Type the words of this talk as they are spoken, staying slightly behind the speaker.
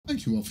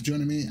Thank you all for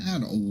joining me,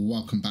 and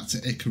welcome back to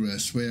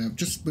ICARUS. We're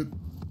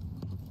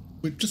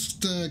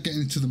just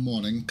getting into the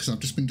morning because I've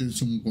just been doing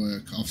some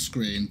work off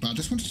screen, but I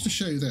just wanted to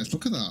show you this.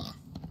 Look at that.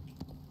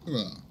 Look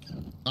at that.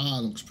 Ah,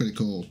 looks pretty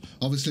cool.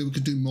 Obviously, we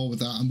could do more with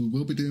that, and we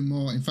will be doing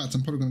more. In fact,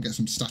 I'm probably going to get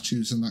some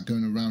statues and that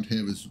going around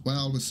here as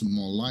well, with some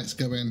more lights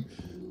going.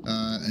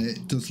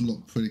 It does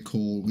look pretty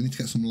cool. We need to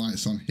get some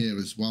lights on here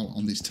as well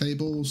on these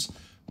tables.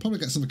 Probably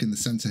get something in the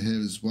center here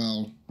as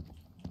well.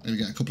 Maybe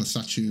get a couple of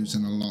statues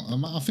and a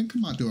long... I think I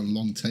might do a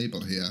long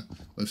table here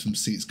with some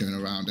seats going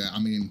around it. I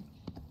mean,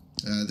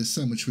 there's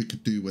so much we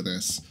could do with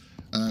this.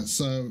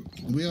 So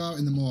we are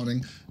in the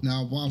morning.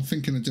 Now, what I'm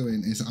thinking of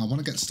doing is I want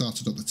to get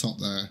started up the top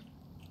there.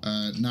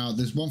 Now,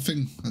 there's one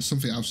thing,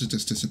 something else has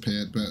just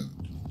disappeared, but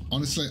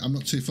honestly, I'm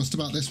not too fussed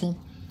about this one.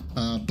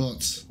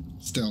 But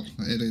still,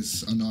 it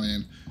is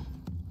annoying.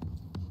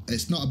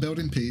 It's not a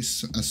building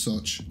piece as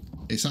such.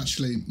 It's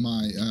actually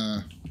my...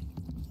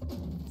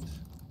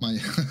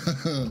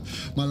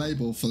 my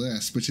label for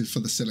this, which is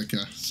for the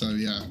silica. So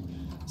yeah,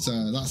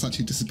 so that's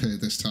actually disappeared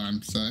this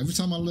time. So every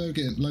time I load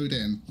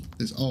in,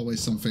 there's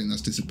always something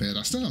that's disappeared.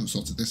 I still haven't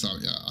sorted this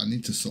out yet. I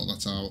need to sort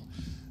that out.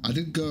 I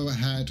did go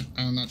ahead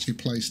and actually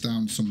place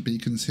down some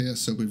beacons here.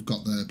 So we've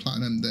got the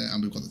platinum there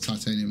and we've got the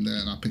titanium there,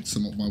 and I picked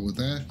some up while we're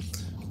there.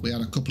 We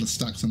had a couple of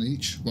stacks on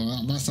each.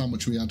 Well, that's how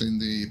much we had in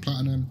the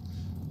platinum,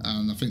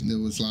 and I think there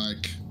was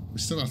like, we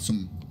still had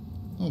some.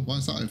 Oh, why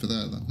is that over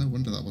there? No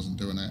wonder that wasn't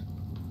doing it.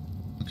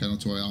 Okay,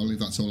 not to worry, I'll leave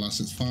that till last,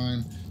 it's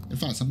fine. In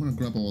fact, I'm going to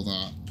grab all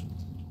that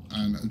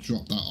and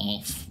drop that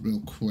off real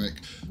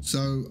quick.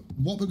 So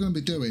what we're going to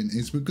be doing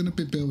is we're going to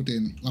be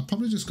building, I'm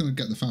probably just going to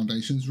get the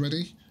foundations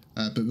ready,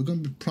 but we're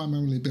going to be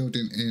primarily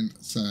building in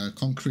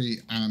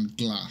concrete and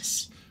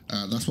glass.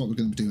 That's what we're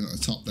going to be doing at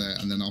the top there,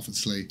 and then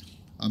obviously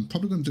I'm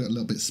probably going to do it a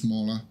little bit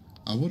smaller.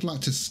 I would like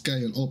to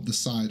scale up the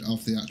side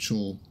of the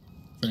actual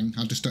thing.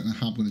 I just don't know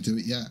how I'm going to do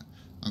it yet.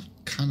 I've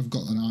kind of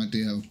got an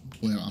idea of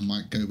where I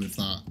might go with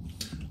that.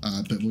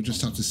 But we'll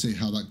just have to see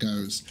how that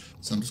goes.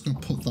 So I'm just going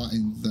to put that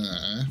in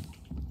there.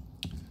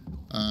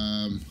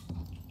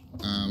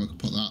 We can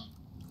put that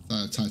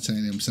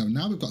titanium. So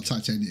now we've got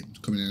titanium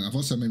coming in. I've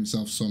also made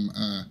myself some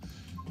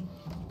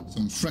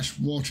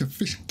freshwater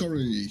fish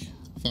curry.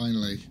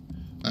 Finally,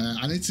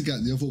 I need to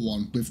get the other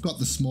one. We've got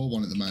the small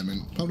one at the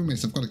moment. Problem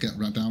is, I've got to get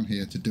right down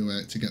here to do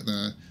it. To get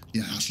there.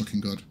 Yeah, that's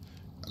looking good.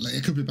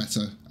 It could be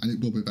better, and it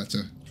will be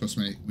better. Trust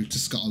me. We've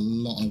just got a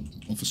lot of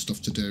other stuff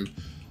to do.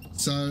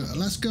 So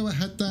let's go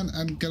ahead then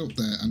and get up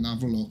there and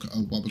have a look at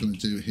what we're going to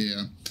do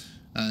here.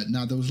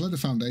 Now, there was a load of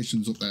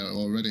foundations up there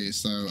already,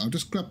 so I'll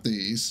just grab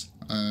these.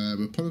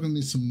 We're probably going to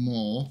need some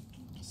more.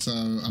 So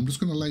I'm just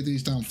going to lay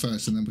these down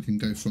first, and then we can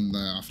go from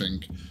there, I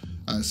think.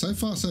 So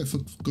far, so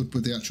good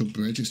with the actual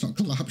bridge. It's not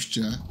collapsed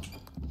yet.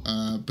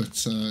 Yeah,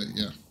 that's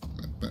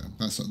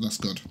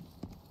good.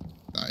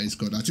 That is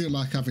good. I do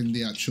like having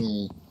the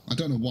actual... I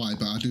don't know why,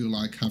 but I do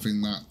like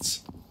having that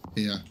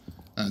here.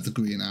 The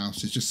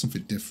greenhouse. It's just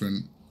something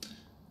different.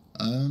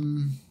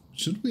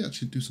 Should we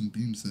actually do some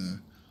beams there?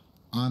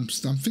 I'm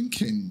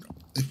thinking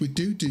if we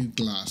do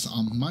glass,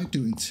 I might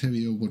do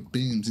interior wood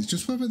beams. It's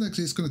just whether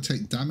it's going to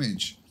take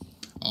damage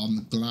on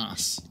the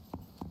glass.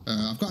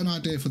 I've got an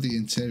idea for the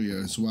interior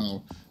as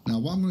well. Now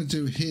what I'm going to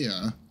do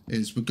here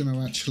is we're going to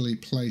actually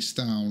place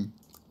down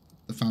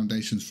the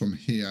foundations from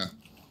here.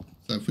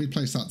 So if we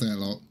place that there,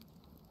 look,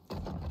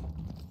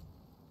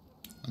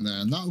 and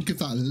then that will give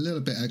that a little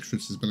bit extra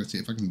stability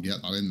if I can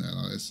get that in there.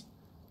 That is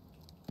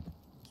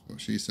what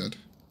she said.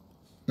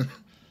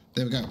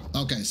 There we go.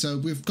 Okay, so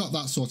we've got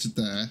that sorted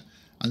there,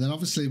 and then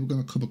obviously we're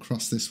going to come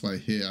across this way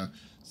here.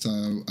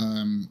 So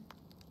I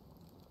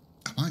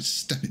might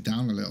step it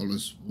down a little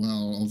as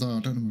well, although I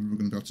don't know if we're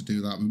going to be able to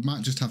do that. We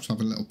might just have to have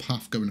a little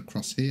path going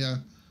across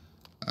here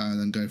and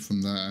then go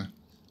from there.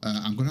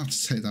 I'm going to have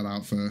to take that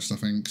out first, I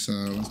think. So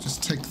let's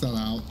just take that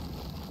out.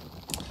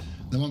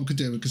 Then what we could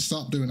do, we could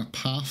start doing a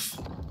path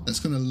that's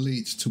going to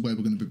lead to where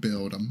we're going to be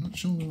build. I'm not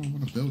sure where I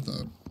want to build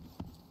though.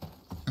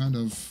 Kind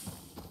of.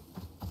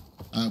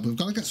 We've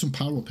got to get some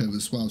power up here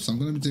as well, so I'm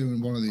going to be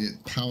doing one of the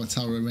power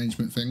tower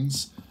arrangement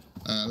things.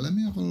 Let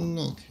me have a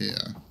look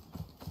here.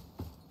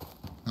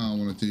 How I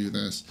want to do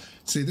this.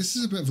 See, this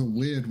is a bit of a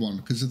weird one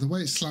because of the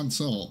way it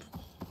slants up.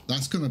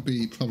 That's going to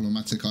be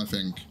problematic, I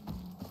think.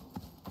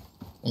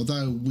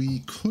 Although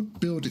we could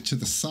build it to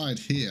the side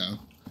here,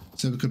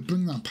 so we could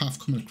bring that path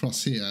coming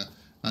across here,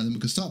 and then we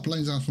could start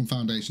laying down from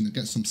foundation and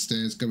get some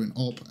stairs going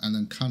up, and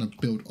then kind of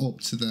build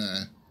up to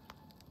there.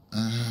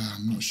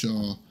 I'm not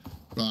sure.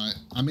 Right,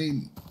 I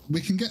mean,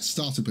 we can get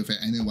started with it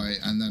anyway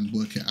and then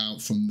work it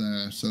out from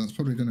there. So that's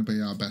probably going to be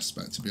our best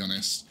bet, to be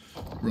honest.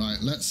 Right,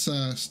 let's,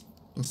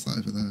 what's that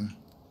over there?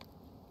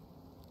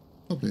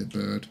 Probably a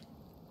bird.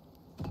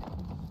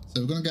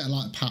 So we're going to get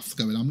like a path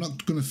going. I'm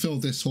not going to fill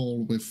this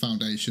hall with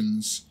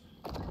foundations.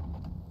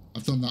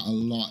 I've done that a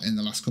lot in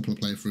the last couple of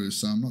playthroughs,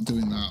 so I'm not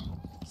doing that.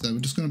 So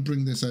we're just going to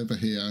bring this over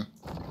here.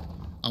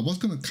 I was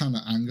going to kind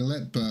of angle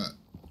it, but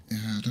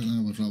yeah, I don't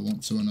know whether I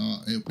want to or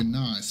not. It would be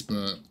nice,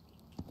 but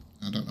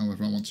I don't know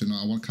whether I want to or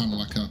not. I want kind of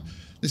like a...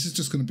 This is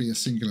just going to be a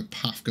singular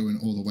path going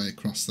all the way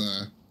across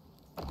there.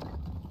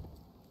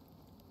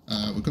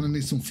 we're going to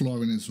need some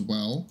flooring as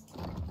well.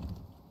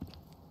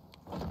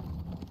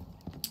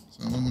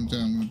 So when I'm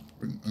down, I'm going to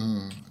bring...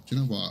 Oh, do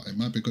you know what? It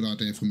might be a good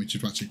idea for me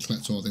to actually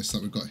collect all this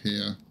that we've got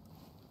here.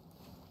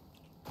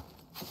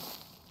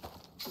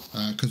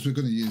 Because we're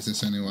going to use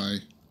this anyway.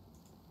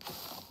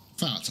 In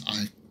fact,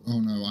 oh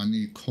no, I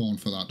need corn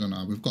for that, don't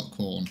I? We've got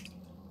corn.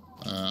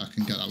 I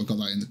can get that. We've got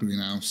that in the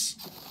greenhouse.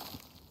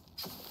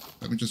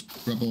 Let me just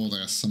grab all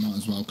this. I might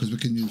as well, because we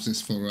can use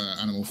this for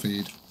animal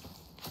feed.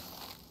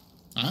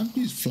 I haven't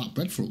used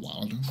flatbread for a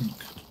while, I don't think.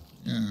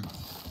 Yeah.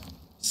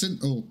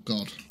 Oh,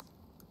 God.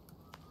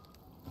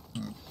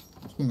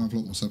 Let's go and have a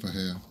look what's over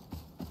here.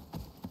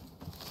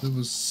 There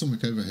was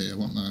something over here,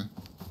 wasn't there?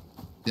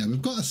 Yeah,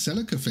 we've got a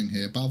silica thing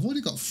here, but I've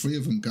already got 3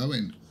 of them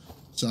going.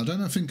 So I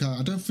don't think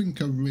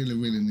I really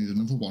need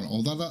another one,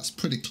 although that's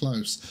pretty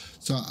close.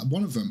 So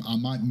one of them I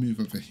might move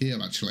over here,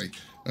 actually.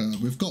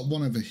 We've got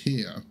one over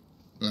here,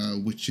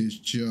 which is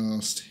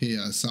just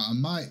here. So I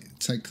might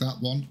take that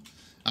one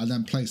and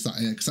then place that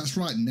here, because that's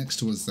right next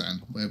to us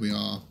then, where we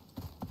are.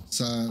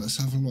 So let's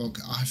have a look.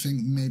 I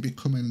think maybe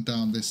coming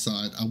down this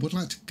side, I would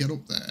like to get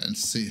up there and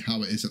see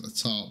how it is at the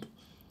top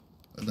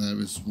there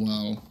as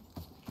well.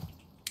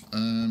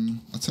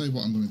 I'll tell you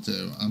what I'm going to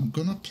do. I'm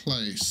going to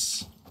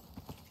place...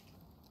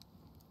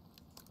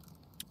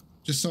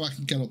 Just so I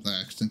can get up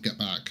there and get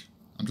back.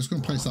 I'm just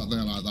going to place that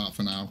there like that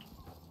for now.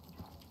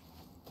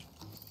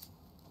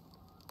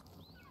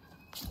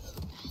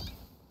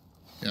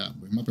 Yeah,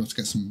 we might be able to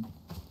get some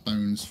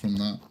bones from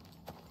that.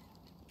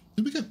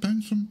 Did we get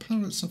bones from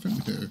parrots? I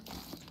think we do.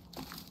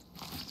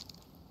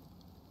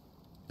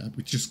 Yeah,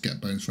 we just get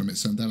bones from it,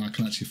 so then I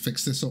can actually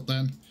fix this up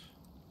then.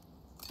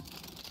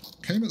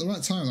 Came at the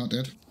right time, that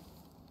did.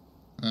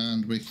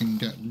 And we can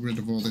get rid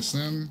of all this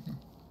then.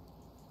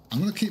 I'm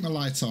going to keep my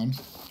light on.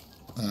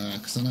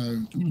 Because I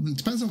know it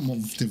depends on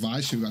what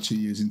device you're actually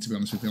using, to be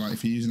honest with you. Like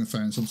if you're using a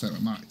phone, sometimes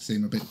it might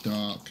seem a bit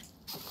dark.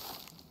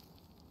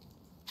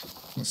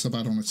 Not so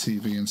bad on a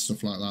TV and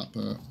stuff like that,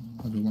 but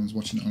everyone's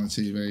watching it on a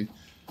TV.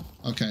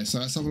 Okay, so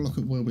let's have a look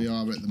at where we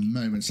are at the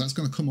moment. So that's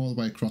going to come all the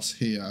way across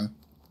here.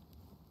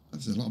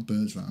 There's a lot of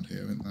birds around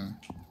here, isn't there?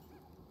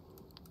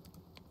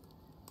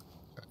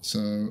 Okay,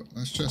 so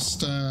let's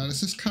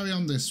just carry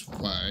on this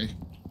way.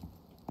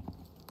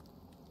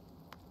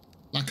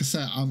 Like I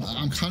said,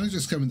 I'm kind of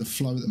just going with the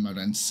flow at the moment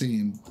and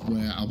seeing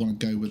where I want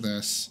to go with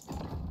this.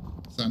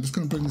 So I'm just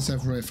going to bring this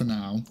over here for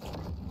now.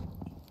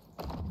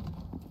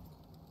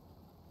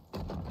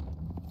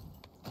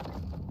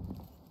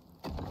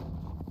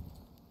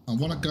 I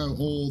want to go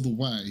all the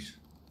way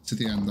to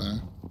the end there.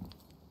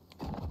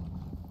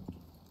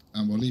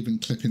 And we'll even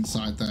clip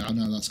inside there. I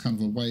know that's kind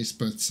of a waste,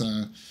 but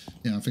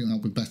yeah, I think that'll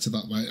be better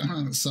that way.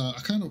 So I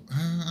kind of,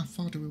 how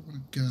far do we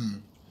want to go?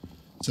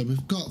 So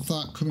we've got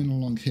that coming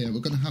along here. We're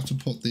going to have to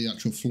put the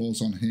actual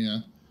floors on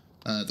here.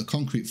 The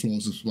concrete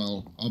floors as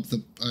well.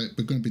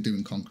 We're going to be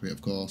doing concrete,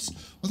 of course.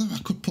 Although I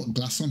could put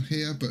glass on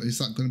here, but is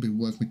that going to be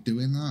worth me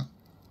doing that?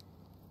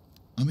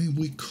 I mean,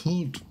 we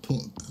could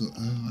put...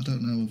 I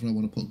don't know if I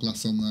want to put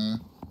glass on there.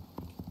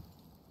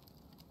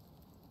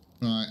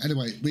 Right,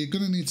 anyway, we're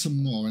going to need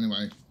some more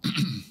anyway.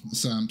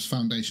 Some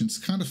foundations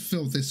to kind of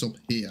fill this up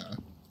here.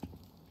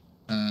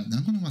 Now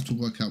I'm going to have to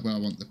work out where I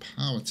want the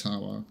power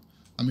tower.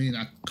 I mean,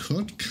 I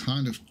could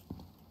kind of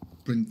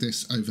bring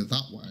this over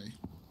that way.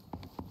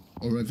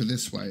 Or over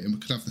this way, and we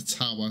could have the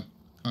tower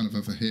kind of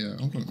over here.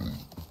 Hold on a minute.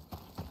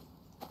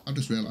 I've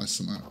just realised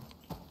something.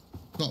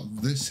 Got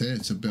this here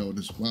to build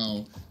as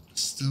well.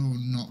 Still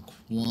not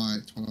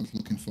quite what I was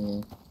looking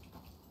for.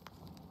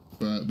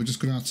 But we're just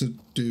going to have to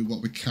do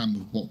what we can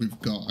with what we've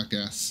got, I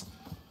guess.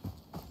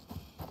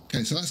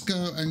 Okay, so let's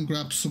go and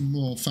grab some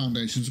more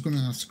foundations. We're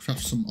going to have to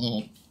craft some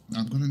up.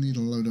 I'm going to need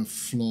a load of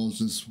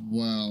floors as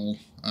well.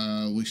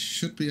 We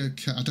should be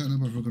okay. I don't know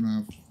whether we're going to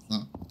have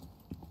that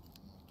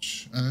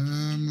much.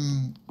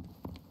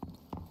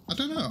 I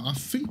don't know. I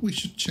think we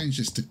should change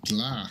this to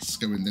glass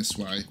going this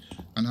way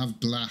and have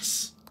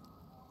glass.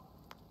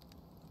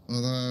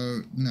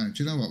 Although, no,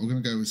 do you know what? We're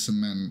going to go with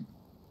cement.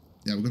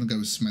 Yeah, we're going to go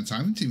with cement. I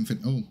haven't even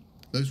think... Oh,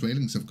 those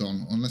railings have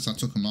gone, unless I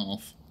took them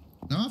off.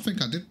 No, I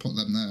think I did put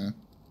them there.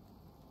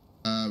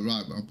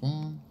 Right, well,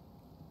 1,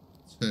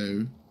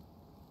 2...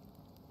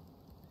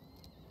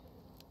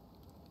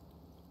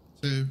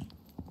 2,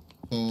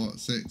 4,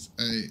 6,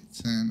 8,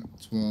 10,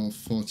 12,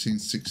 14,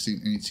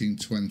 16, 18,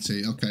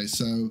 20. Okay,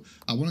 so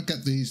I want to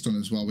get these done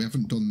as well. We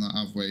haven't done that,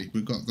 have we?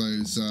 We've got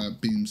those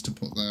beams to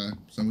put there.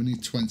 So we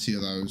need 20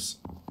 of those.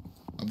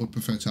 I would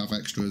prefer to have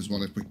extra as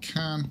well if we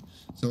can.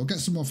 So we'll get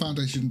some more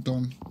foundation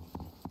done.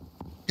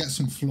 Get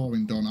some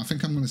flooring done. I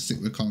think I'm going to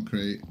stick with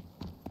concrete.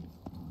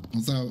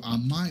 Although I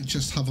might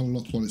just have a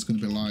look what it's going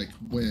to be like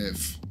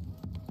with...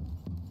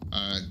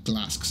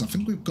 glass, because I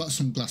think we've got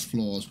some glass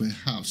floors. We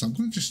have, so I'm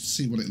going to just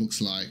see what it looks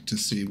like to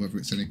see whether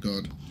it's any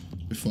good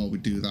before we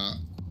do that.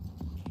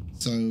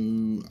 So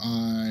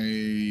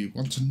I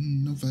want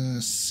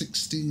another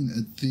 16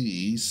 of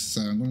these,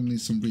 so I'm going to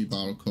need some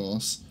rebar, of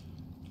course.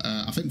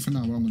 I think for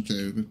now what I'm going to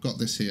do, we've got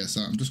this here,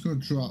 so I'm just going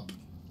to drop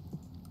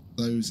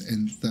those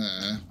in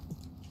there.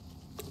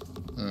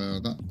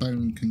 that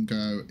bone can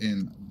go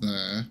in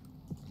there,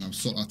 and I'll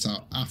sort that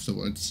out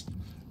afterwards.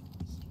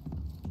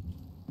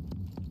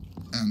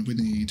 And we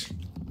need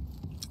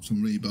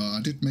some rebar.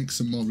 I did make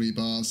some more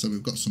rebar, so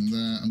we've got some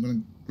there. I'm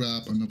going to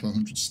grab another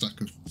 100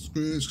 stack of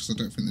screws because I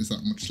don't think there's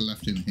that much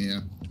left in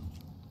here.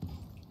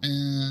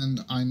 And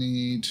I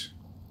need,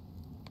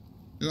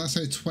 did I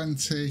say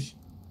 20?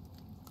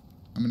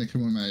 How many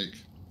can we make?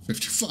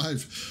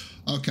 55.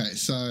 Okay,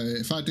 so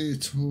if I do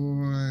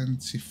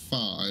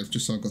 25,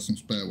 just so I've got some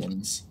spare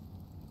ones,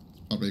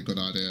 it's probably a good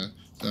idea.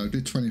 So I'll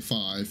do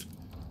 25.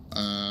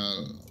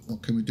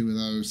 What can we do with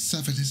those?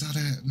 7, is that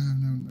it?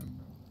 No.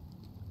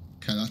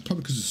 Okay, that's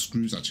probably because of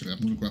screws, actually. I'm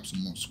going to grab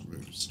some more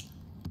screws.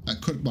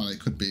 It could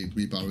be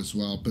rebar as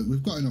well, but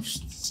we've got enough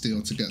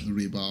steel to get the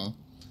rebar,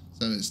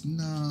 so it's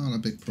not a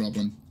big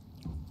problem.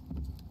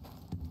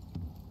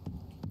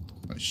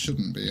 But it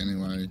shouldn't be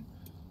anyway.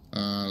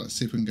 Let's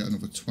see if we can get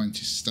another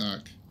 20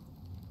 stack.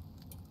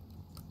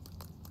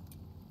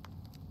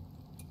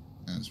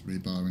 Yeah, it's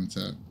rebar, isn't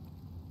it?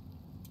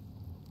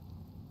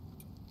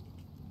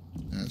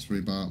 Yeah, it's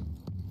rebar.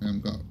 I'm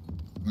going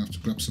to have to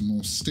grab some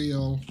more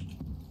steel.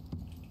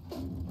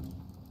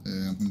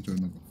 Yeah, I'm going to do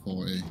another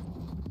 40.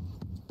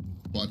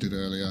 What I did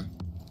earlier.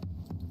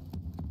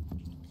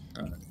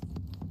 Okay.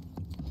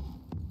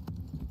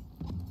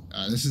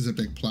 This is a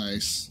big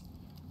place.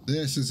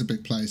 This is a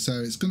big place, so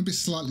it's going to be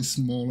slightly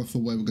smaller for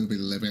where we're going to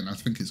be living. I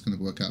think it's going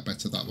to work out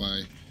better that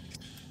way.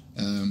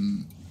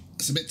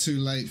 It's a bit too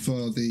late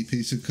for the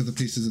pieces because the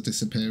pieces are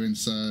disappearing,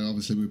 so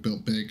obviously we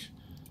built big.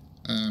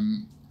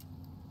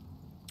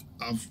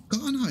 I've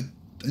got an idea.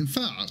 In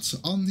fact,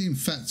 on the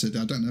Infected,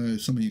 I don't know,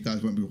 some of you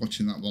guys won't be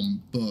watching that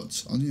one,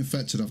 but on the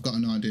Infected, I've got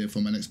an idea for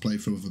my next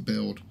playthrough of a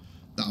build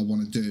that I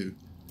want to do.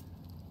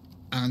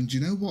 And you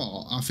know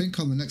what? I think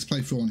on the next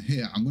playthrough on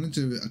here, I'm going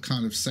to do a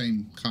kind of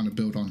same kind of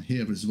build on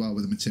here as well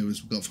with the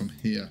materials we got from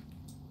here.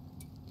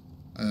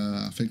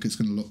 I think it's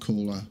going to look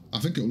cooler. I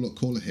think it'll look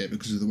cooler here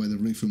because of the way the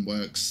roofing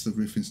works. The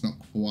roofing's not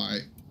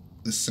quite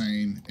the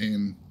same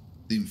in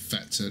the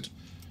Infected.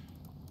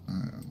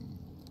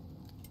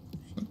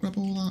 Should I grab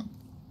all that?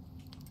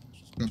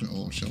 Grab it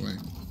all, shall we?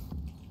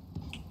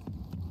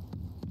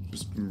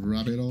 Just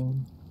grab it all.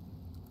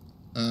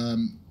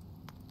 Alright,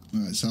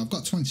 so I've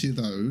got 20 of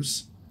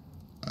those.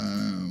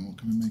 What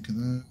can we make of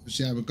those?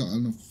 Yeah, we've got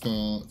enough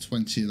for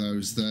 20 of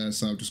those there,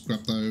 so I'll just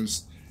grab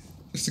those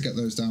just to get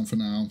those down for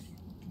now.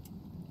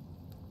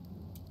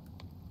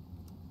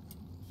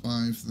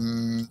 5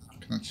 there. I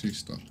can actually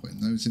start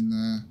putting those in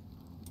there.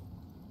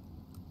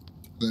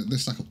 They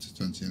stack up to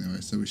 20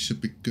 anyway, so we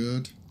should be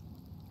good.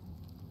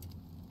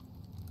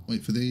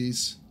 Wait for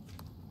these.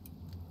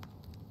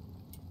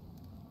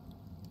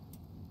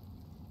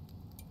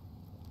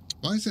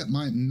 Why is it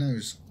my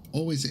nose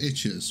always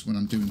itches when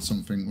I'm doing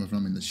something, whether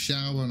I'm in the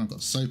shower and I've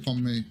got soap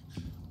on me,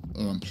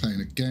 or I'm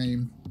playing a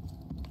game,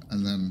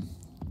 and then,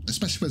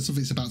 especially when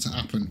something's about to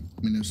happen,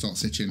 my nose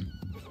starts itching.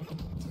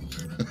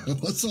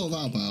 What's all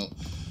that about?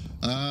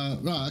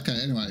 Right,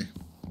 okay, anyway.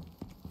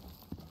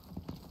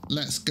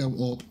 Let's go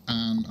up,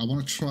 and I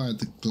want to try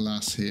the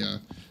glass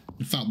here.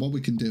 In fact, what we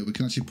can do, we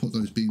can actually put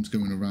those beams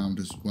going around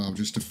as well,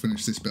 just to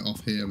finish this bit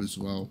off here as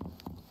well.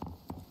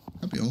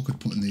 That'd be awkward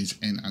putting these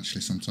in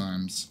actually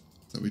sometimes.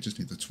 So we just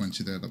need the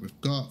 20 there that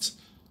we've got.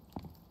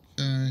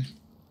 Okay.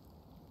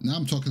 Now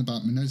I'm talking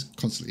about, my nose is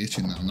constantly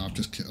itching now, and I've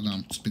just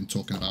been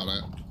talking about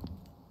it.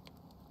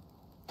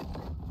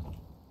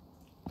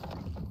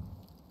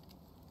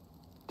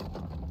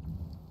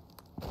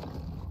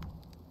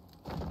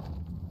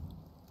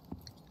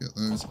 Get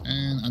those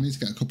in. I need to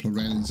get a couple of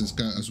railings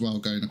as well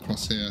going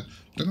across here.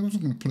 Don't know if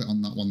I'm going to put it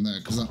on that one there,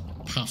 because that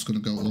path's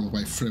going to go all the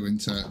way through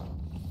into it.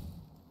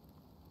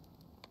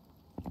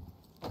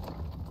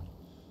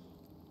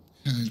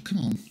 Okay, come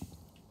on.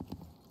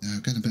 Yeah,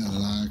 I'm getting a bit of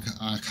lag.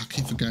 I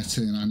keep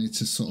forgetting I need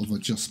to sort of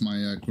adjust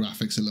my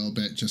graphics a little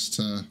bit just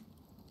to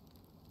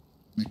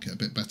make it a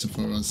bit better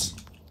for us.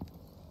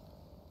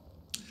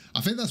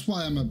 I think that's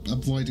why I'm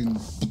avoiding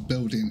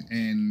building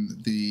in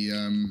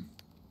the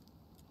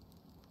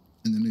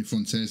New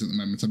Frontiers at the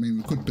moment. I mean,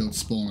 we could build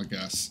spawn, I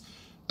guess,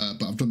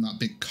 but I've done that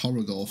big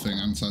corridor thing,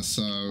 haven't I?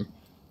 So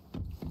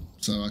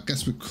I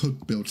guess we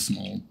could build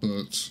small,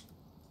 but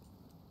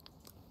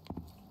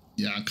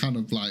yeah, I kind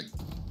of like,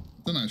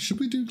 I don't know, should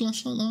we do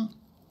glass like that?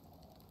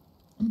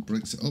 Kind of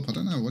breaks it up, I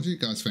don't know, what do you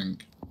guys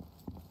think?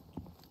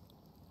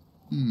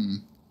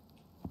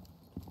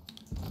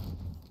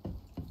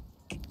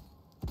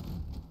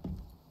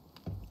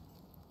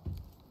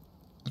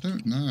 I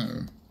don't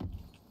know.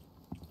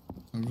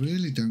 I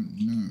really don't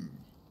know.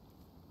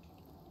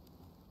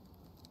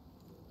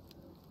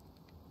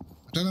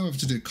 I don't know if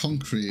to do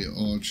concrete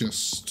or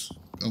just,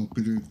 or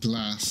do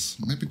glass.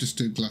 Maybe just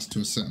do glass to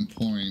a certain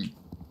point.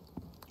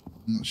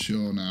 I'm not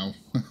sure now.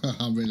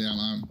 I really am,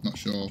 I'm not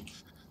sure.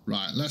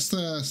 Right, let's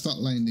start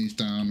laying these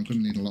down. I'm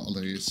going to need a lot of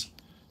these.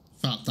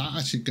 In fact, that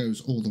actually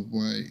goes all the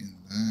way in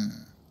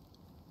there.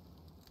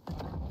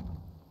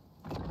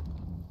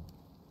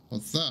 Although,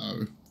 let's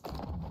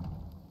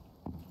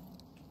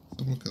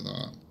have a look at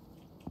that.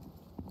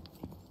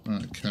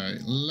 Okay,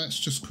 let's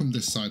just come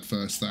this side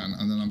first then,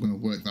 and then I'm going to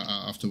work that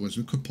out afterwards.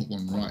 We could put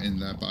one right in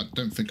there, but I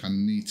don't think I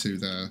need to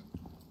there.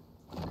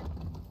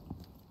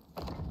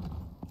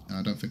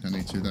 I don't think I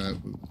need to there.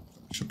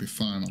 Should be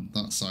fine on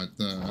that side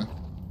there.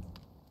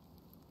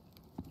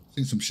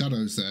 Seen some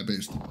shadows there, but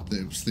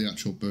it's the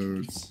actual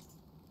birds.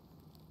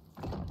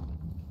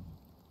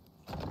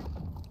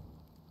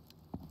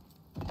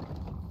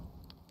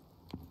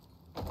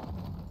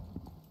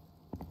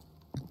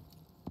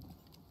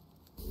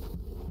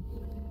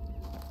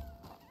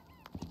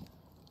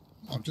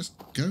 Oh, just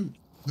go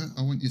where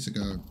I want you to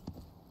go.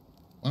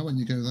 Why won't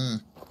you go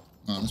there?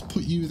 Right, let's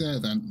put you there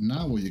then.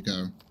 Now will you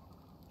go?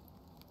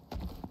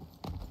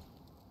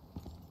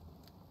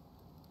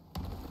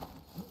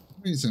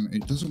 Reason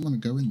it doesn't want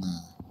to go in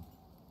there.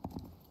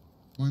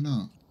 Why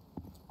not?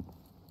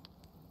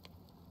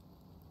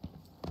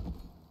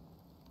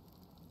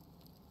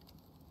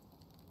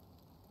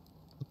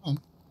 Come on.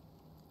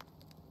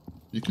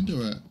 You can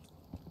do it.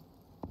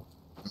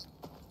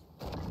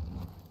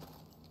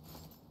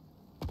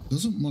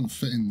 Doesn't want to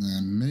fit in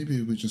there.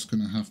 Maybe we're just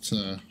going to have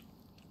to...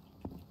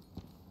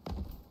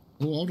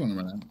 Oh, hold on a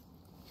minute.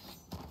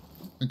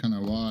 I think I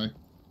know why.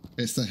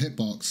 It's the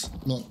hitbox.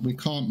 Look, we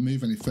can't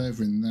move any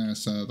further in there,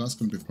 so that's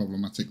going to be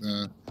problematic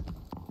there.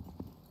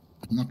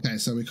 Okay,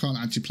 so we can't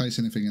actually place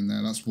anything in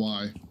there, that's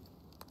why.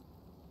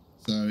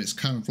 So it's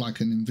kind of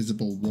like an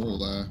invisible wall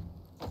there.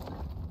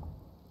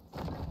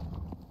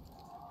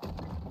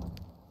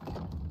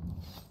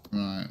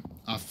 Right,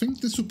 I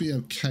think this will be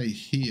okay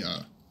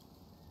here.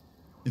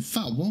 In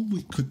fact, what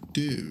we could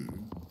do...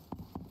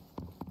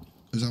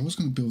 Because I was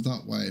going to build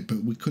that way,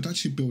 but we could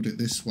actually build it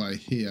this way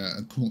here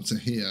and come up to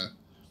here.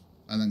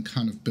 And then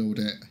kind of build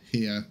it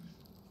here.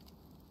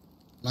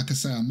 Like I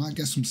say, I might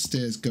get some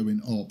stairs going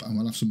up and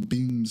we'll have some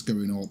beams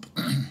going up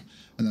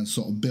and then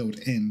sort of build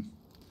in.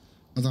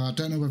 Although I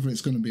don't know whether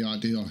it's going to be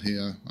ideal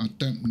here. I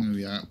don't know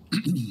yet.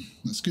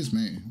 Excuse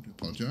me, I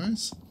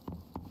apologise.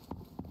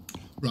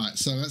 Right,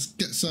 so let's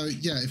get, so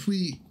yeah, if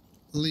we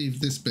leave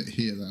this bit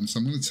here then, so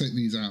I'm going to take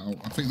these out.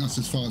 I think that's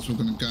as far as we're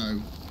going to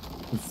go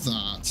with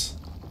that.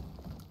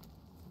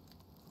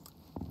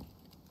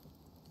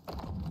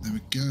 There we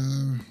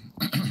go.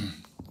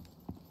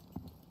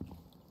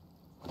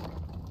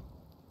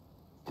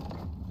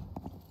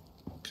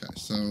 Okay,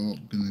 so what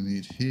we're going to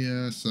need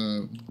here,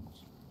 so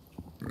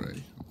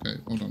 3.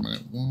 Okay, hold on a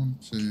minute. 1,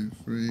 2,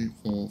 3,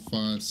 4,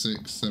 5,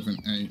 6, 7,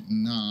 8,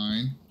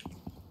 9.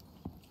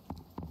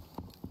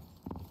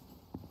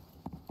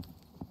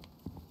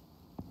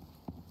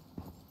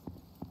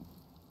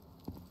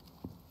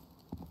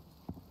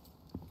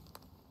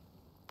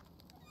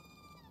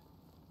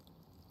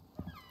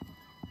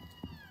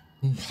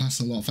 Ooh, that's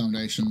a lot of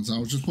foundations. I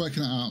was just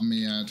working it out in my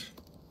head.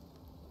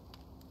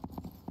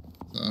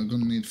 So I'm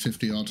going to need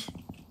 50 odd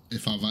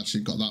if I've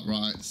actually got that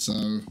right.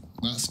 So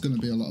that's going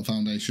to be a lot of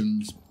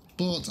foundations.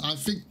 But I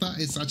think that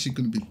is actually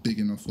going to be big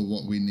enough for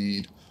what we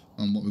need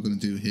and what we're going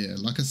to do here.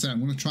 Like I said, I'm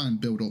going to try and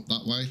build up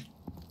that way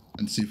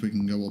and see if we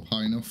can go up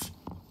high enough.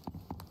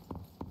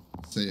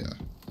 So yeah.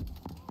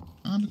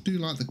 I do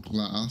like the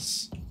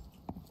glass.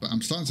 But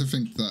I'm starting to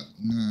think that,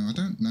 no, I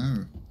don't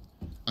know.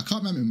 I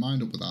can't make my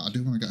mind up with that. I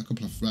do want to get a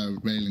couple of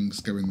railings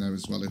going there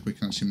as well if we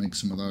can actually make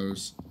some of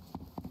those.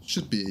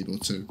 Should be able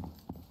to.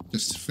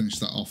 Just to finish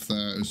that off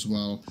there as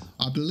well.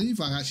 I believe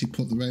I actually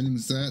put the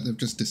railings there. They've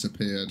just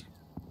disappeared.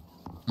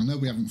 I know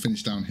we haven't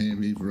finished down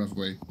here either, have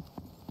we?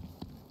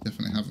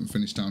 Definitely haven't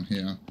finished down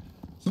here.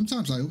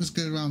 Sometimes I always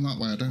go around that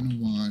way. I don't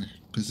know why.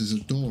 Because there's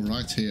a door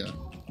right here.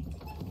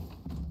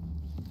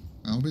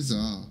 How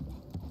bizarre.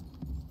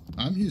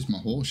 I haven't used my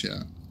horse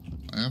yet.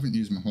 I haven't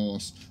used my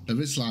horse. There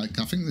is like,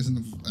 I think there's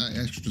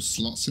extra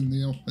slots in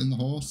the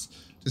horse.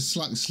 Just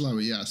slightly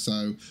slower, yeah.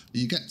 So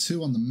you get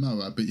 2 on the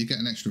mower, but you get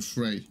an extra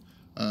 3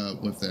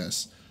 with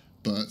this.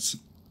 But if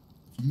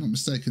I'm not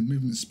mistaken,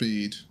 movement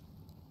speed,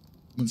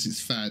 once it's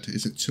fed,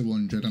 is at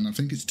 200, and I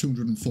think it's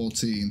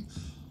 214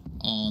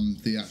 on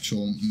the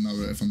actual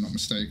mower, if I'm not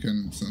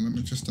mistaken. So let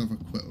me just have a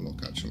quick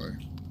look, actually.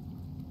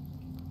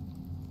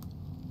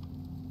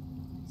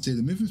 See,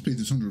 the movement speed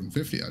is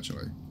 150,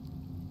 actually.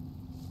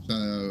 So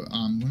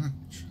I'm going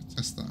to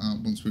test that out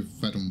once we've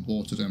fed and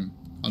watered him.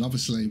 And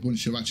obviously,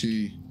 once you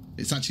actually,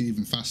 it's actually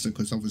even faster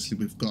because obviously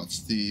we've got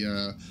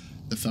the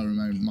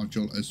pheromone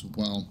module as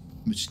well,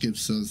 which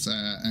gives us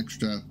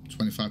extra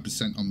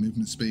 25% on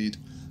movement speed,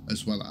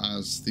 as well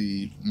as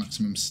the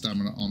maximum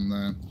stamina on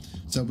there.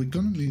 So we're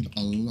going to need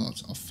a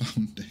lot of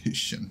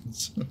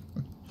foundations.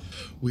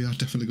 We are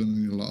definitely going to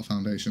need a lot of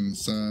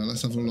foundations.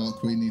 Let's have a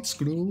look. We need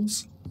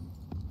screws.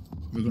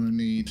 We're going to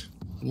need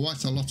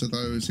quite a lot of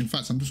those. In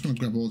fact, I'm just going to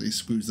grab all these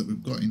screws that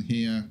we've got in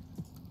here.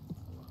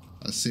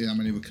 Let's see how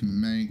many we can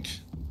make.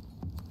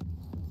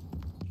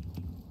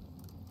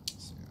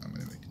 Let's see how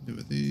many we can do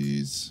with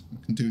these.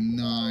 We can do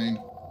 9.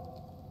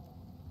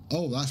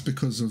 Oh, that's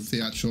because of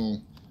the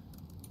actual...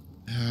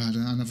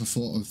 I never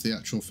thought of the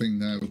actual thing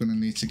there. We're going to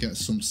need to get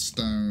some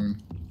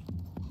stone.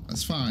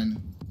 That's fine.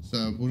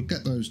 So we'll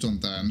get those done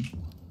then.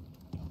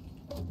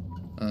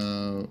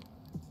 2,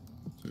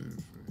 3,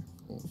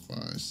 4,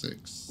 5,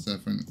 6,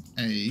 7,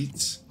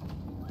 8.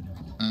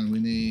 And we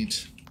need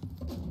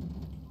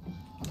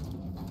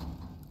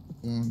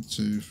 1,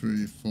 2,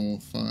 3, 4,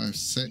 5,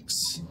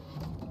 6,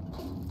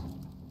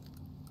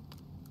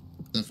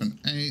 7,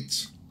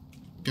 8.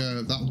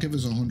 Go. That'll give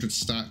us 100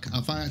 stack.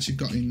 Have I actually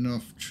got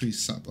enough tree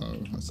sap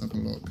though? Let's have a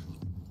look.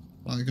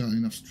 Have I got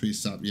enough tree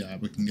sap? Yeah,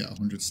 we can get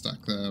 100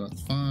 stack there.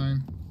 That's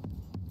fine.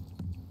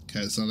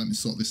 Okay, so let me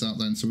sort this out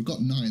then. So we've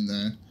got 9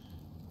 there.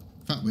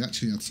 In fact, we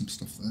actually had some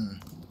stuff there.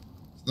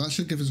 So that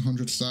should give us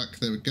 100 stack.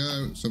 There we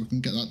go. So we can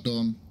get that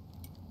done.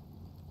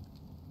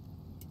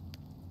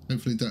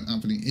 Hopefully don't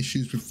have any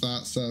issues with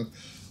that. So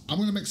I'm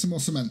going to make some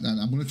more cement then.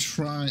 I'm going to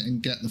try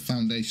and get the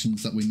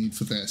foundations that we need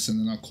for this, and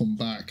then I'll come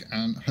back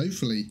and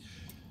hopefully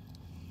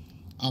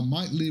I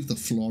might leave the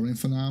flooring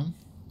for now.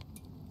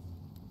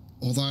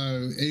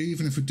 Although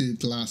even if we do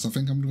glass, I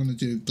think I'm going to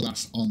do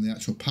glass on the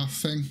actual path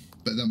thing.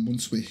 But then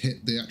once we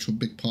hit the actual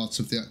big parts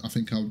of the, I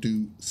think I'll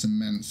do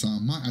cement. So I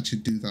might actually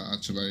do that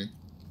actually,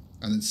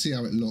 and then see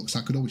how it looks.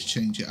 I could always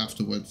change it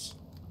afterwards.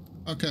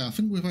 Okay, I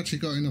think we've actually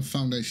got enough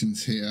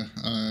foundations here.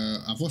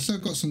 I've also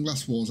got some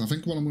glass walls. I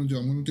think what I'm going to do,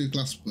 I'm going to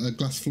do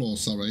glass floor,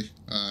 sorry,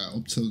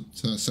 up to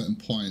a certain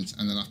point,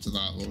 and then after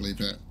that we'll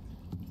leave it.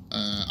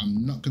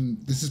 I'm not going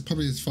to, this is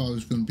probably as far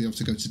as we're going to be able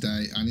to go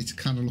today. I need to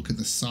kind of look at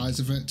the size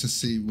of it to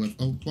see whether,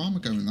 oh, why am I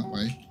going that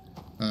way?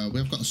 We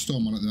have got a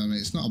storm on at the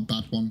moment. It's not a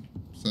bad one,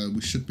 so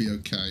we should be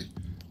okay.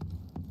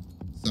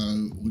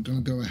 So we're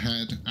going to go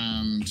ahead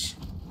and,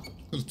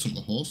 got to took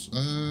the horse.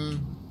 Yeah,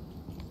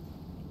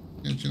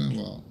 do you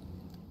know what?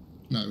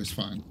 No, it's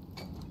fine.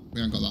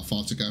 We haven't got that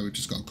far to go. We've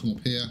just got to come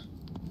up here.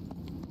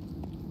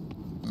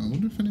 I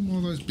wonder if any more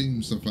of those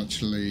beams have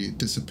actually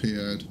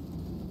disappeared.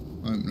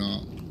 I hope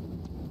not.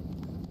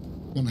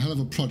 One hell of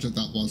a project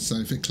that was. So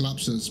if it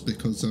collapses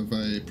because of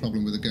a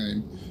problem with the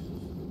game,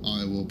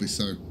 I will be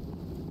so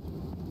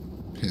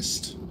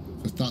pissed.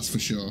 But that's for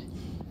sure.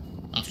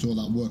 After all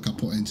that work I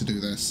put in to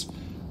do this.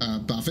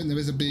 But I think there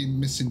is a beam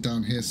missing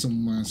down here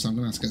somewhere, so I'm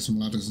going to have to get some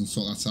ladders and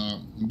sort that out.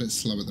 I'm a bit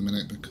slow at the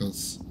minute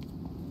because...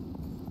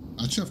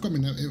 Actually, I've got my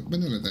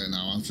vanilla there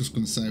now. I was just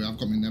going to say I've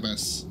got my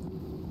Neves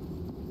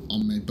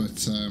on me, but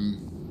it's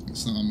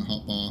not on my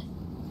hotbar.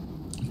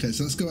 Okay,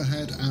 so let's go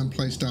ahead and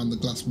place down the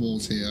glass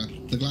walls here.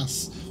 The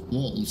glass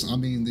walls, I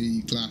mean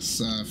the glass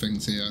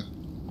things here.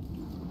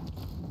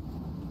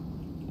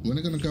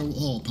 We're going to go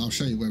up. I'll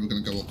show you where we're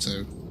going to go up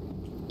to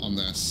on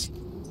this.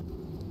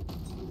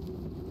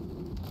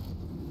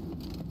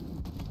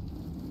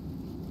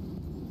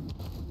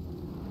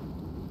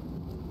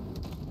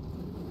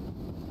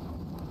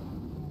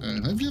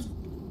 Have you?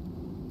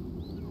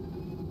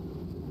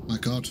 My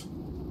God,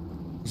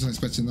 wasn't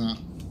expecting that.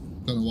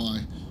 Don't know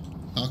why.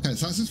 Okay,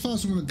 so that's as far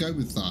as we're going to go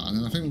with that, and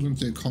then I think we're going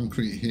to do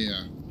concrete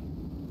here.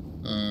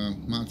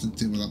 Might have to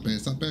deal with that bear.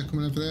 Is that bear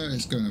coming over there?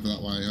 It's going over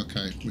that way.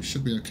 Okay, we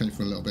should be okay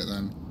for a little bit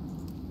then.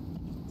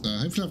 So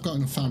hopefully I've got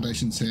enough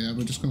foundations here.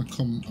 We're just going to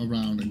come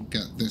around and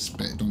get this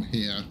bit done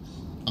here.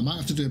 I might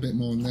have to do a bit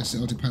more on this. It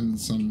all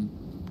depends on.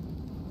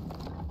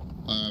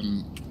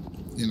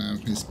 You know,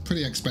 it's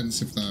pretty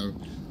expensive though.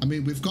 I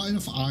mean, we've got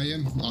enough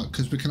iron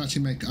because we can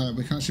actually make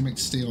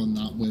steel on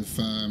that with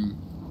the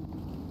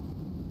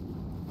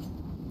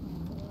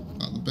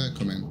bear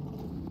coming.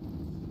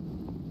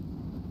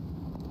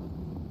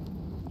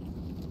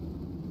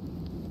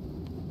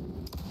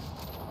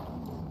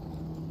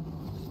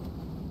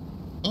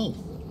 Oh,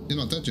 you're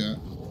not dead yet.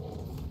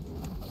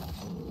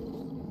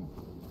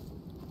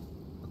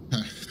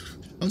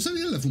 I was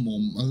only a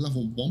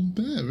level one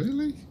bear,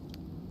 really?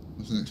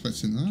 Wasn't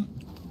expecting that.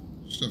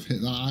 Should have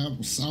hit that.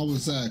 I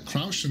was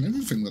crouched and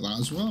everything with that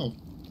as well.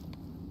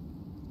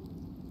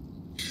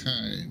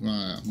 Okay,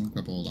 right, I'm gonna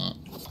grab all that.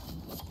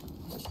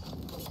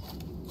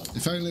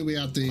 If only we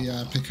had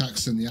the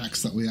pickaxe and the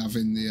axe that we have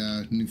in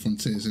the New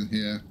Frontiers in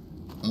here.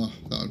 Oh,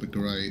 that would be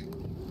great.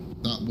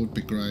 That would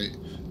be great.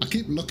 I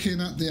keep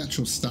looking at the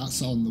actual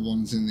stats on the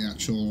ones in the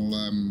actual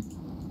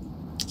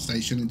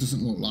station. It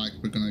doesn't look like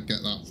we're gonna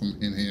get that from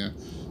in here,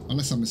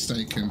 unless I'm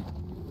mistaken.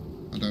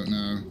 I don't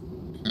know.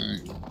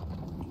 Okay.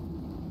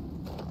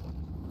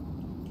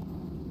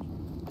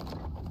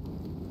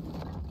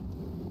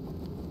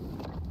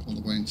 All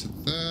the way into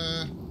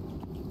there.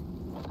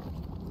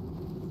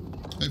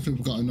 Hopefully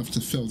we've got enough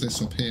to fill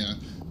this up here.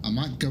 I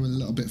might go a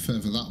little bit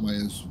further that way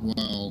as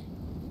well.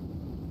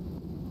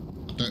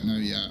 I don't know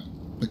yet.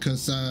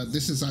 Because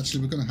this is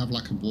actually, we're going to have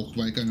like a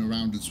walkway going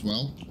around as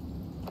well.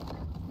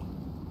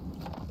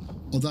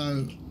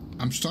 Although,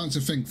 I'm starting to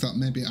think that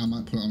maybe I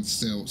might put it on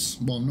stilts.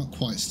 Well, not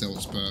quite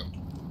stilts, but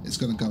it's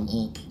going to go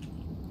up.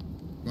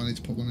 Do I need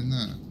to put one in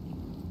there?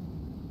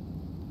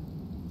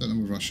 Don't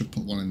know whether I should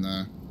put one in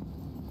there.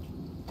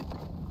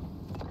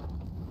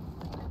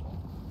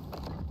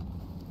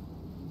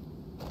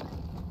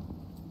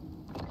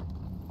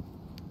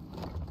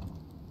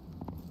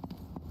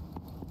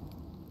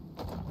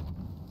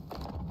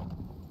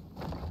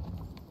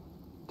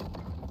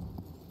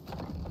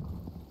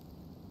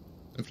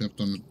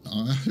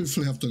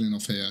 Hopefully I've done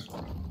enough here.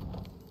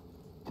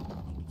 I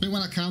think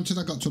when I counted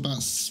I got to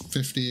about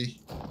 50,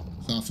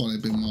 so I thought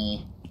it'd be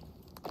more.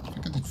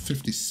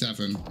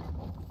 57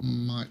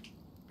 might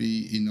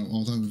be enough,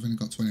 although we've only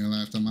got 20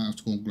 left. I might have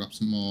to go and grab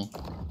some more.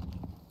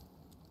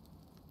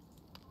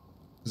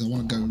 Because I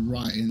want to go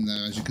right in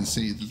there, as you can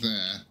see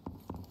there.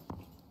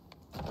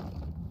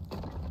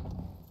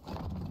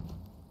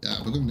 Yeah,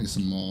 we're going to need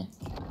some more.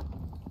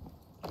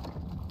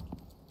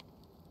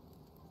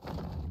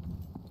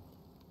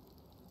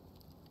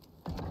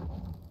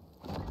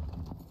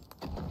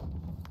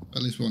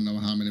 At least we won't know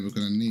how many we're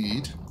going to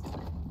need.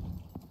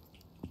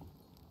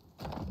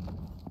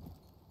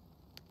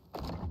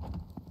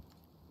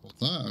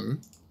 Although,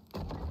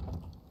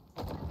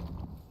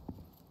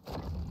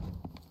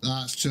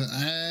 that's just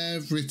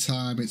every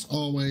time, it's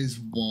always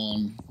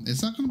one.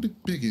 Is that going to be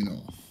big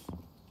enough?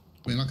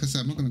 I mean, like I said,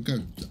 I'm not going to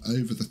go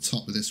over the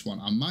top of this one.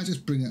 I might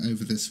just bring it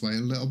over this way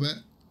a little bit.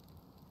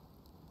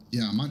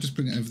 Yeah, I might just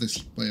bring it over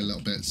this way a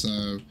little bit.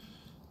 So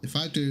if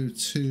I do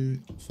 2,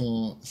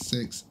 4,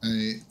 6,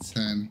 8,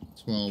 10,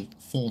 12,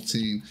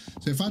 14.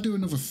 So if I do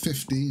another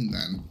 15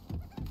 then,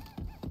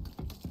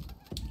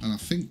 and I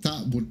think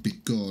that would be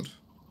good.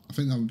 I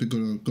think that would be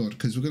good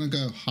because we're going to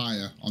go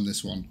higher on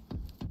this one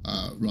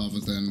rather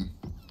than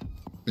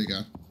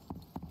bigger.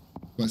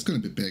 Well, it's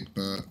going to be big,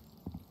 but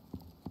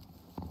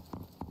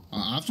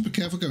I have to be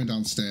careful going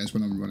downstairs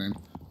when I'm running.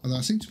 Although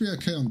I seem to be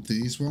okay on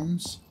these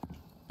ones,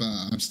 but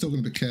I'm still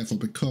going to be careful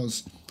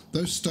because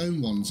those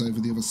stone ones over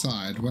the other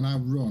side, when I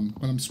run,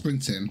 when I'm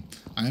sprinting,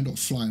 I end up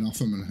flying off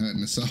them and hurting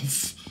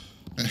myself.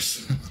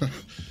 It's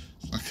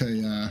like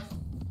a,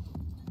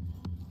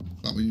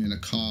 like when you're in a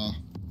car.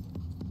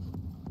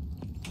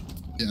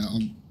 Yeah, well,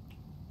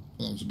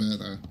 that was a bear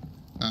though.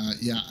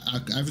 Yeah,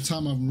 every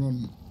time I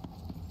run,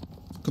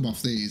 come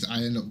off these,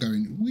 I end up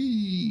going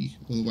wee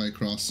all the way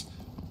across.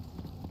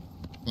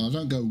 Well, I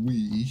don't go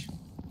wee,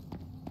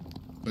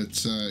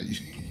 but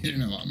you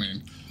know what I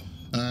mean.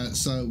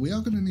 So we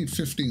are going to need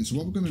 15. So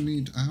what we're going to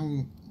need,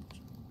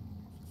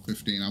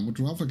 15. I would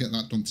rather get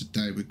that done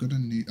today. We're going to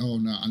need, oh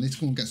no, I need to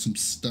go and get some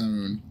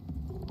stone.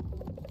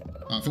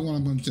 I think what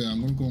I'm going to do,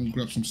 I'm going to go and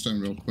grab some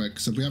stone real quick.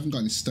 So we haven't got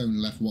any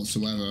stone left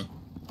whatsoever.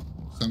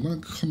 So I'm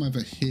going to come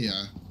over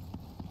here.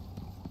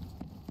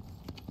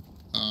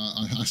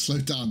 I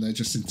slowed down there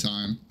just in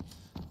time.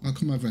 I'll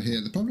come over here.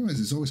 The problem is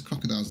there's always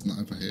crocodiles not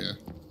over here.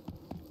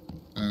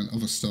 And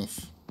other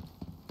stuff.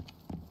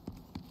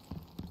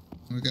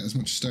 I'm going to get as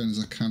much stone as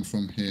I can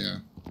from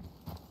here.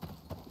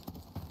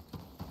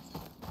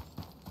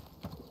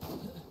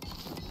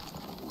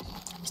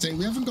 See,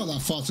 we haven't got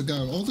that far to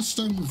go. All the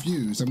stone we've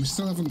used, and we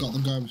still haven't got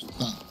to go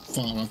that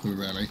far, have we,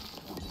 really?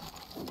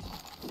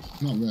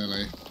 Not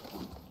really.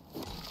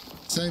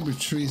 Same with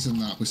trees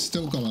and that. We've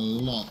still got a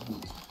lot.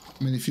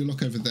 I mean, if you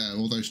look over there,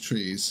 all those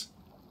trees.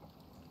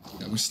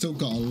 Yeah, we've still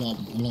got a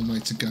long way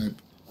to go.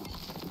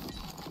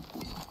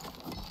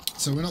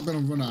 So we're not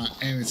going to run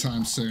out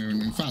anytime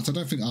soon. In fact, I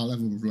don't think I'll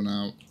ever run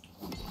out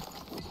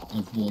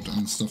of wood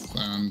and stuff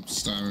and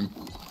stone.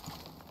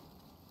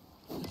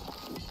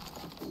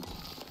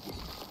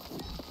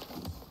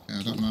 Yeah,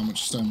 I don't know how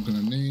much stone I'm going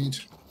to need.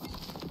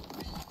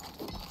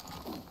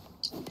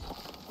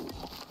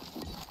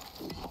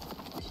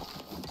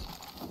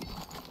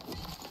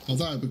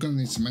 Although we're going to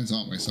need cement,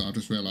 aren't we? So I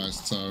just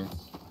realised. So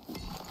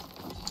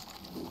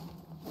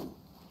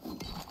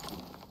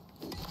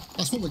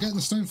that's what we're getting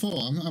the stone for.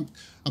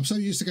 I'm so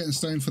used to getting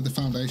stone for the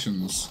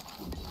foundations.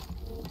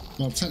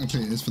 Well,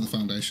 technically it is for the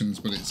foundations,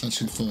 but it's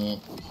actually for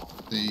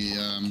the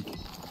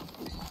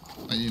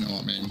you know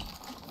what I mean.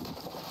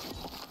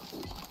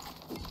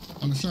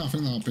 Honestly, I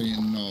think that'll be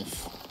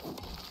enough.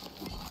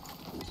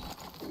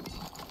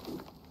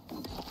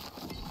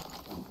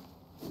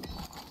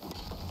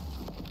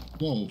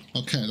 Whoa,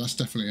 okay, that's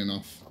definitely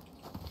enough.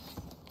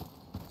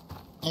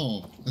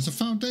 Oh, there's a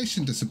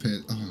foundation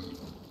disappeared. Oh,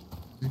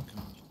 good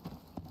God.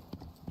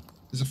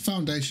 There's a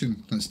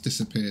foundation that's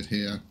disappeared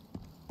here.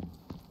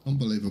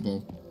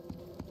 Unbelievable.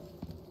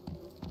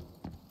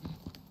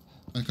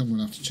 I think I'm going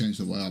to have to change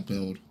the way I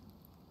build.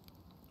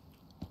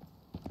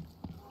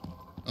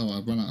 Oh,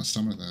 I've run out of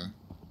stamina there.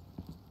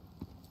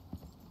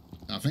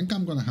 I think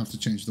I'm going to have to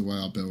change the way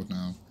I build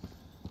now.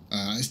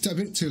 It's a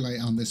bit too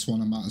late on this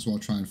one. I might as well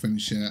try and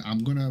finish it. I'm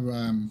gonna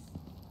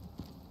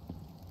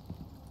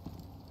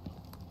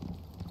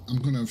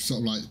sort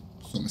of like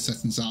sort my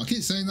settings out. I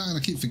keep saying that and I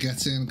keep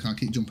forgetting. I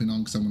keep jumping on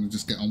because I want to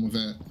just get on with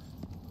it.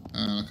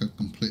 I can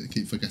completely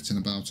keep forgetting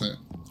about it.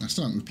 I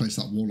still haven't replaced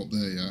that wall up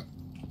there yet.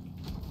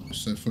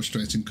 It's so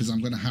frustrating because I'm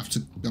going to have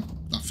to.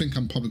 I think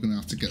I'm probably going to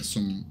have to get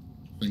some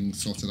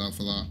things sorted out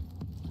for that.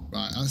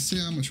 Right, let's see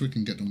how much we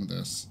can get done with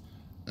this.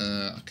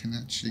 I can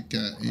actually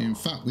get. In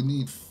fact, we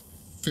need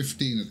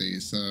 15 of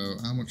these, so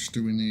how much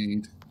do we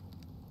need?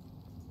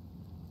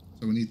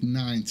 So we need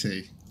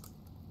 90.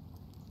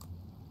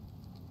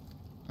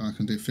 I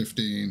can do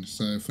 15,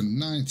 so for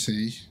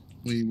 90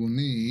 we will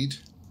need,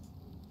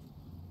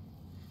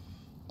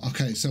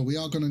 okay, so we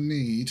are going to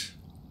need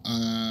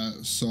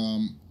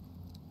some,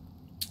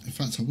 in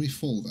fact, are we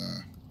full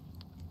there?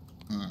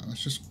 Alright,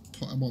 let's just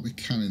put what we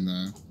can in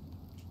there.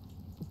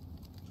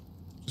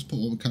 Just put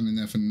what we can in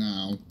there for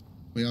now.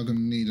 We are going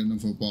to need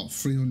another, what,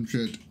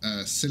 300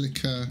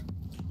 silica.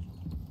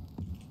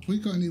 We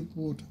got any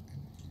wood?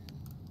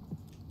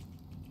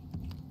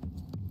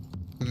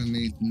 Going to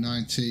need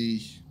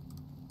 90.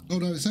 Oh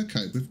no, it's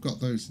okay. We've got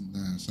those in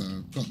there, so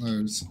I've got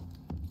those.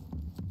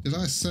 Did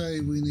I say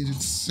we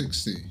needed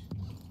 60?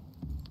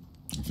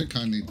 I think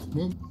I need.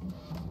 Whoa,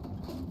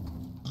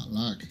 that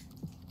lag.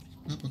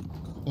 I have a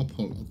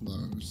couple of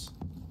those.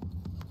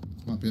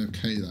 Might be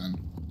okay then.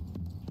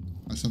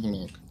 Let's have a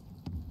look.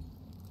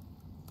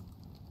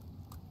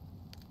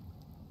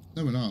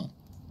 No, we're not.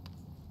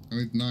 I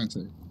need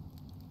 90.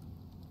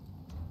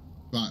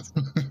 Right.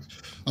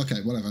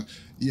 Okay, whatever.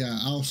 Yeah,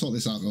 I'll sort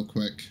this out real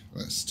quick.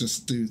 Let's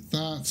just do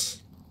that.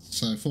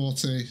 So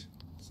 40.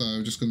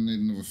 So just going to need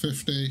another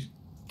 50.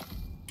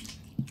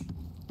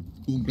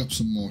 We'll grab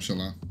some more,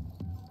 shall I?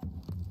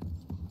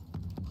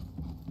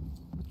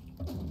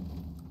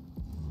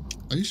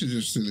 I usually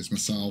just do this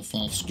myself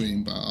off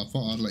screen, but I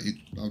thought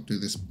I'll do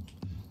this a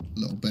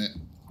little bit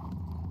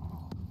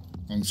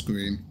on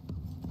screen.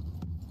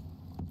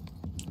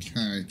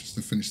 Okay, just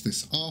to finish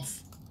this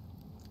off.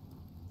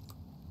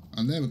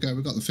 And there we go,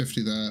 we've got the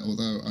 50 there,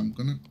 although I'm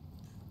gonna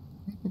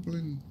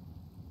probably...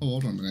 Oh,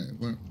 hold on a minute,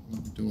 let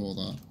me do all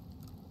that.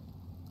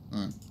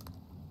 Right.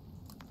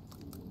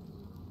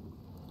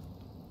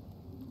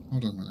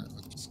 Hold on a minute,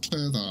 let's just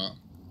clear that.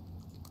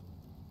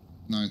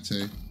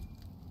 90.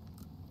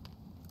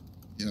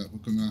 Yeah, we're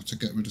gonna have to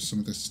get rid of some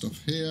of this stuff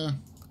here.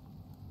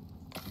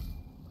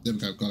 There we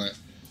go, got it.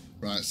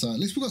 Right, so at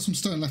least we've got some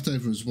stone left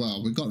over as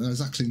well. We've got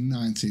exactly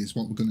 90 is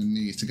what we're gonna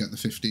need to get the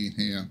 15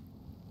 here.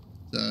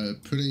 So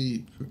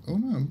pretty oh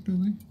no, do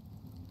we?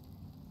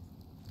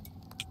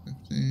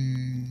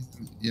 15,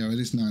 yeah, it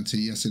is 90.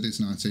 Yes, it is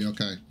 90.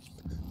 Okay.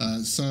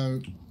 So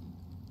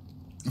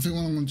I think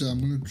what I'm going to do, I'm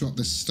going to drop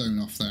this stone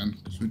off then,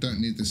 because we don't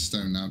need this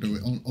stone now, do we?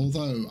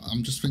 Although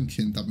I'm just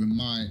thinking that we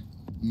might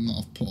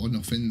not have put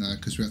enough in there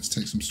because we had to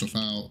take some stuff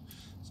out.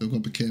 So we've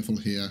got to be careful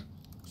here.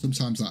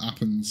 Sometimes that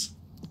happens.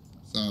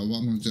 So what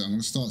I'm going to do, I'm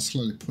going to start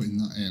slowly putting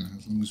that in,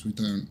 as long as we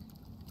don't.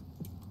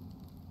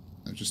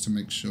 Just to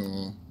make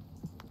sure.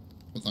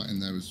 Put that in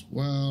there as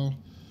well.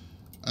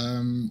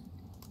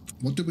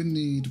 What do we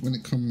need when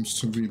it comes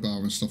to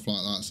rebar and stuff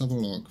like that? Let's have a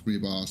look.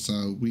 Rebar.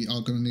 So we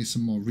are going to need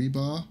some more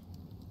rebar.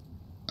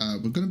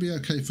 We're going to be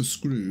okay for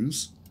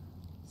screws.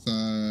 So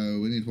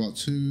we need what?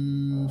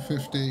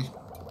 250.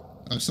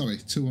 Oh, sorry,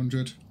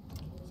 200.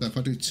 So if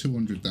I do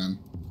 200 then.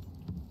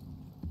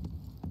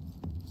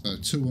 So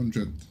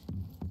 200.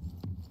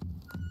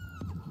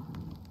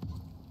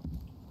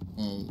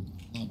 Well,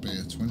 that'll be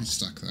a 20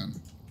 stack then.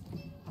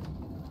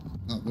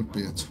 That would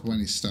be a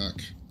 20 stack.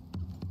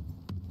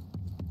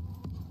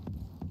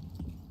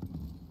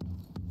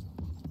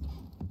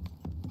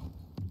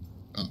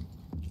 Oh,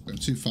 going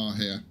too far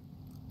here.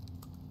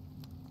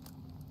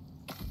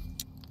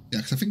 Yeah,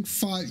 because I think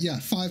 5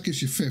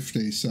 gives you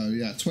 50, so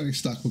yeah, 20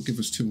 stack will give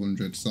us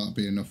 200, so that'll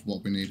be enough of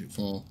what we need it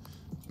for.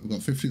 So we've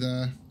got 50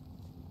 there.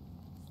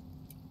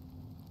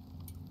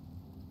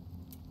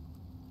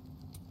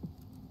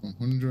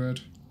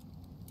 $100.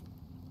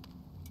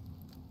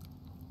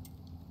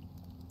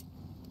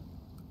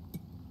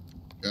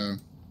 Go.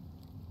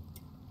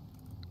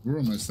 We're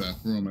almost there.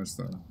 We're almost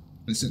there.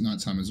 It's at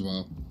night time as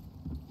well.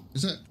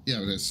 Is it?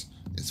 Yeah, it is.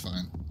 It's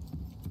fine.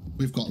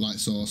 We've got light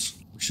source.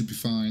 We should be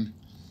fine.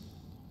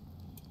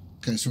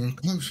 Okay, so we're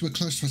close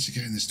to actually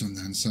getting this done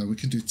then. So we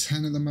can do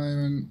 10 at the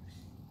moment.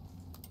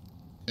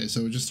 Okay,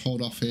 so we'll just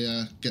hold off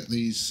here, get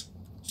these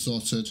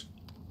sorted.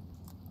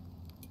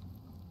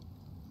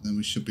 Then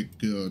we should be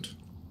good.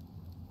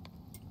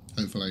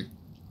 Hopefully.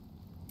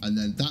 And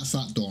then that's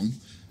that done.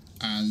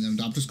 And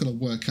then I'm just going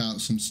to work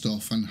out some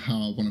stuff and how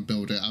I want to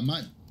build it. I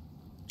might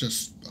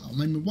just, I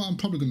mean, what I'm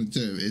probably going to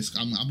do is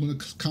I'm going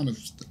to kind of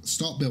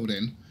start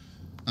building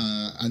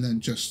and then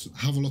just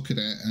have a look at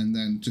it and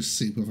then just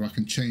see whether I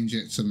can change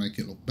it to make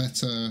it look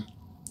better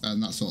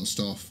and that sort of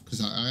stuff.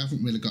 Because I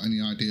haven't really got any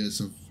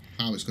ideas of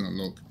how it's going to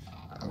look.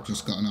 I've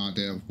just got an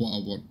idea of what I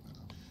want.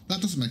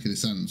 That doesn't make any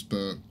sense,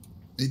 but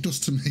it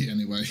does to me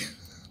anyway.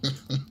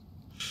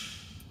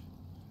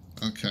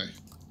 Okay.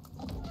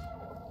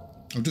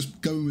 I'm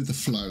just going with the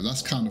flow.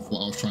 That's kind of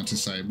what I was trying to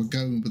say. We're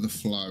going with the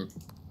flow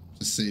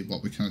to see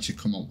what we can actually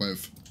come up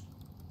with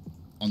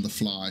on the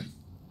fly.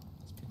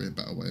 That's probably a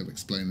better way of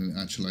explaining it,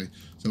 actually.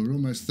 So we're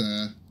almost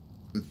there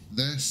with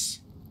this.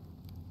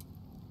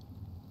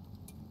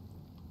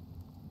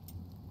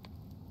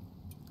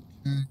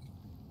 Okay.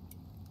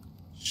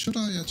 Should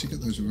I actually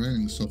get those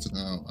railings sorted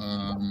out?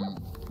 I'm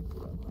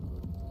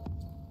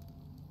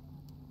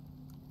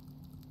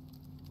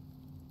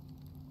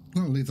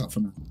going to leave that for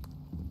now.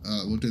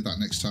 We'll do that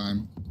next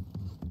time.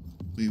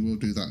 We will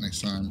do that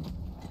next time.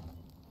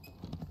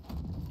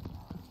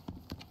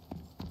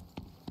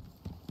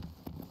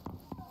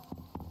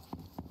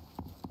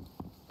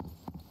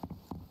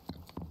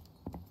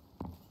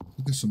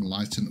 Could do some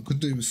lighting. Could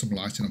do with some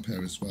lighting up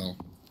here as well.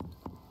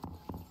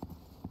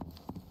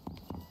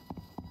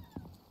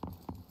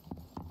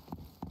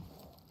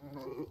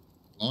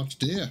 Large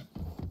deer.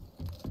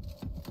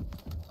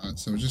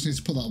 So we just need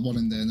to put that one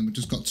in there, and then we've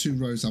just got 2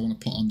 rows I want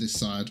to put on this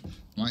side.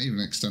 Might even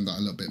extend that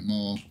a little bit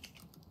more, so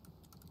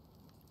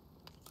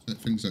that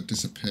things don't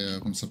disappear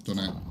once I've done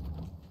it.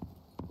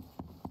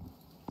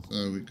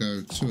 So we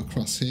go 2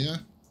 across here.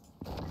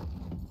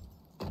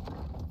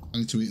 I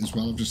need to eat as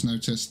well, I've just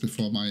noticed,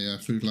 before my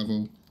food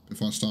level,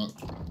 before I start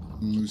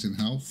losing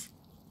health.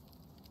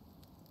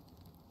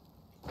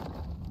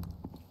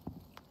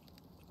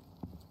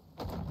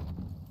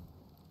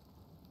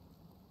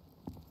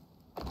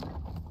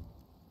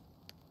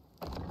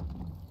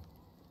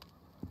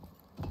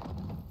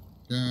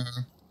 Yeah.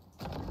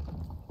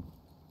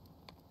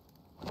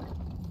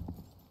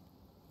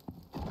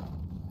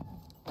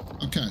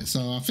 Okay,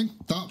 so I think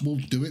that will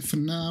do it for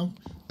now.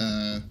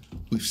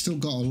 We've still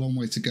got a long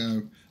way to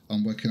go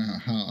on working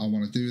out how I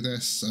want to do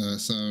this.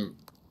 So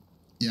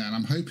yeah, and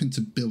I'm hoping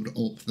to build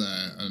up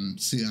there and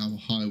see how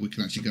high we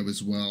can actually go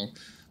as well.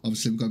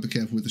 Obviously, we've got to be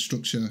careful with the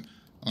structure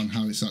on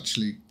how it's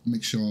actually,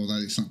 make sure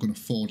that it's not going to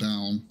fall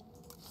down,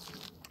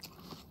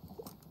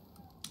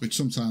 which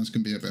sometimes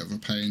can be a bit of a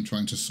pain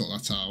trying to sort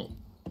that out.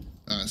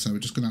 So we're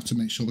just going to have to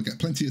make sure we get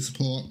plenty of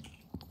support.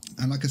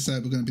 And like I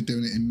said, we're going to be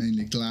doing it in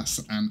mainly glass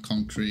and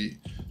concrete.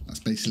 That's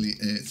basically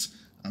it.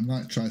 I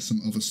might try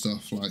some other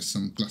stuff like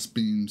some glass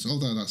beams,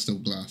 although that's still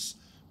glass.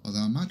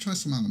 Although I might try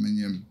some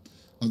aluminium.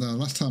 Although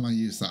last time I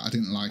used that, I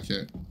didn't like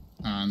it.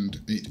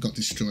 And it got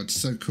destroyed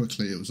so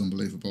quickly, it was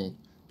unbelievable.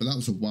 But that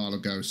was a while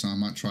ago, so I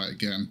might try it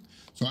again.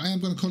 So I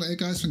am going to call it here,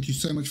 guys. Thank you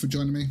so much for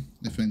joining me.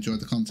 If you enjoyed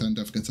the content,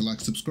 don't forget to like,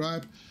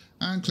 subscribe,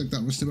 and click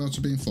that rusty bell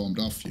to be informed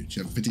of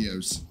future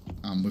videos.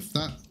 And with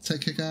that,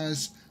 take care,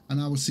 guys, and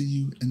I will see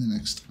you in the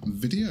next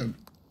video.